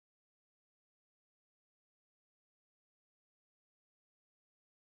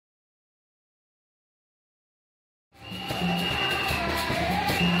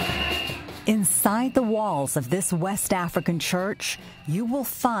Inside the walls of this West African church, you will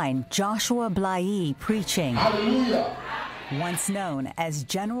find Joshua Blai preaching. Hallelujah. Once known as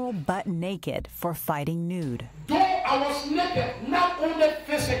General Butt Naked for fighting nude. Though I was naked, not only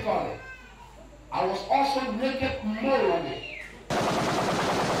physically, I was also naked morally.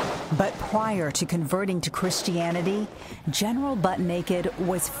 But prior to converting to Christianity, General Butt Naked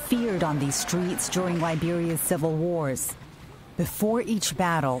was feared on these streets during Liberia's civil wars. Before each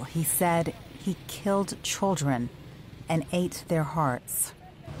battle, he said he killed children and ate their hearts.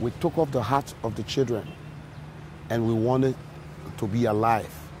 We took off the hearts of the children and we wanted to be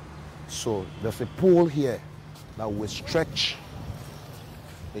alive. So there's a pole here that will stretch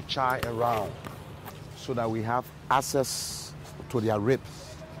the child around so that we have access to their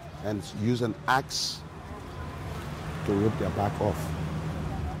ribs and use an axe to rip their back off.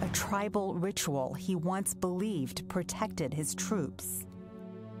 A tribal ritual he once believed protected his troops.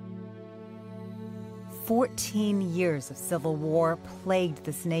 14 years of civil war plagued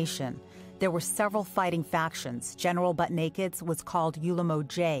this nation. There were several fighting factions. General Butt Naked's was called Ulamo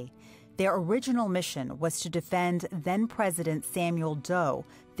J. Their original mission was to defend then-President Samuel Doe,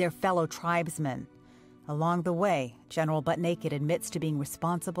 their fellow tribesmen. Along the way, General Butt Naked admits to being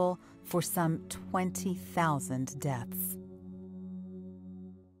responsible for some 20,000 deaths.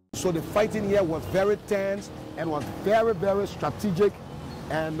 So the fighting here was very tense and was very, very strategic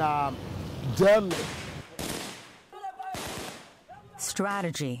and deadly.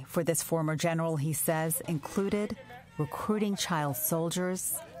 Strategy for this former general, he says, included recruiting child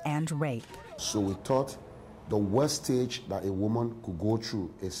soldiers and rape. So we thought the worst stage that a woman could go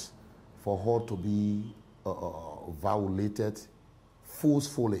through is for her to be violated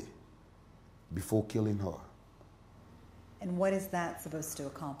forcefully before killing her. And what is that supposed to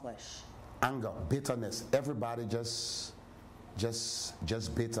accomplish? Anger, bitterness. Everybody just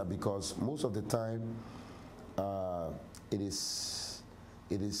bitter because most of the time it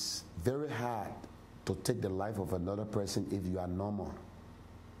is very hard to take the life of another person if you are normal.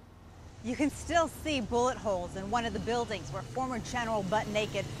 You can still see bullet holes in one of the buildings where former General Butt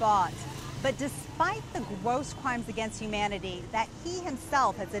Naked fought. But despite the gross crimes against humanity that he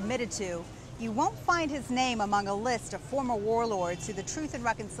himself has admitted to, you won't find his name among a list of former warlords who the Truth and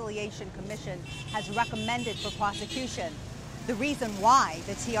Reconciliation Commission has recommended for prosecution. The reason why,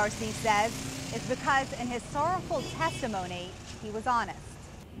 the TRC says, is because in his sorrowful testimony, he was honest.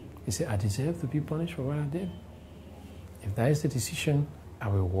 He said, I deserve to be punished for what I did. If that is the decision, I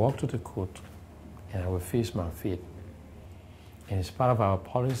will walk to the court and I will face my fate. And it's part of our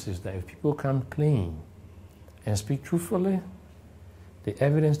policies that if people come clean and speak truthfully, the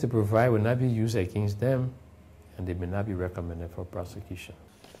evidence they provide will not be used against them and they may not be recommended for prosecution.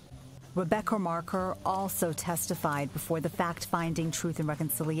 Rebecca Marker also testified before the fact-finding Truth and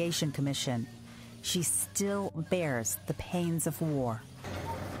Reconciliation Commission. She still bears the pains of war.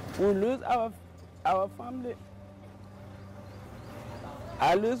 We lose our family.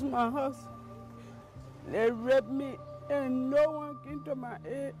 I lose my house. They raped me and no one came to my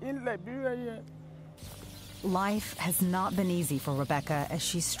aid in Liberia yet. Life has not been easy for Rebecca as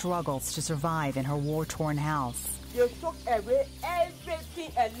she struggles to survive in her war-torn house. They took away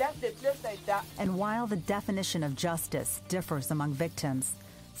everything and left the place like that. And while the definition of justice differs among victims,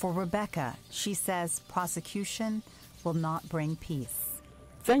 for Rebecca, she says prosecution will not bring peace.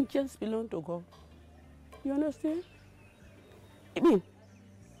 Vengeance belongs to God. You understand? I mean,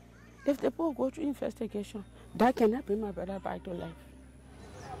 if the people go through investigation, that cannot bring my brother back to life.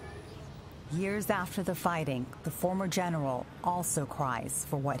 Years after the fighting, the former general also cries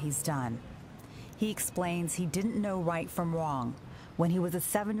for what he's done. He explains he didn't know right from wrong. When he was a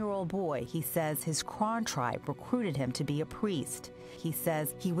 7-year-old boy, he says his Kron tribe recruited him to be a priest. He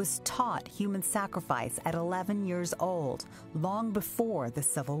says he was taught human sacrifice at 11 years old, long before the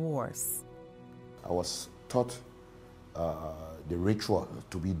civil wars. I was taught the ritual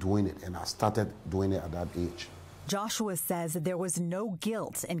to be doing it, and I started doing it at that age. Joshua says there was no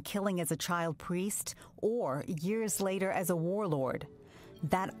guilt in killing as a child priest or years later as a warlord.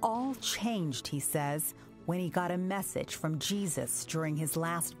 That all changed, he says, when he got a message from Jesus during his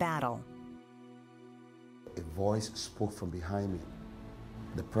last battle. A voice spoke from behind me.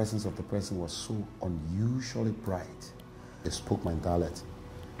 The presence of the person was so unusually bright. It spoke my dialect.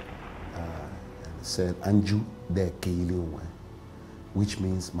 And it said, Anju de Keiliwe, which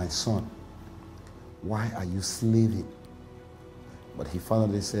means, my son, why are you slaving? But he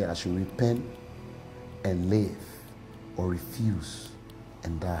finally said, I should repent and live, or refuse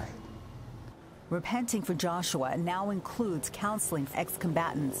and die. Repenting for Joshua now includes counseling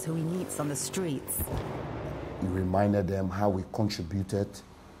ex-combatants who he meets on the streets. He reminded them how we contributed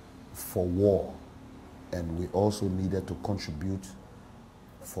for war, and we also needed to contribute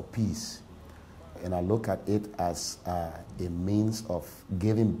for peace. And I look at it as a means of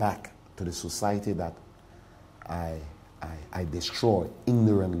giving back to the society that I destroyed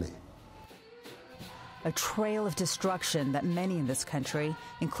ignorantly. A trail of destruction that many in this country,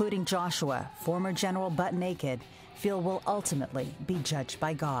 including Joshua, former General Butt Naked, feel will ultimately be judged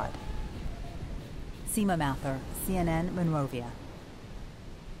by God. Seema Mathur, CNN, Monrovia.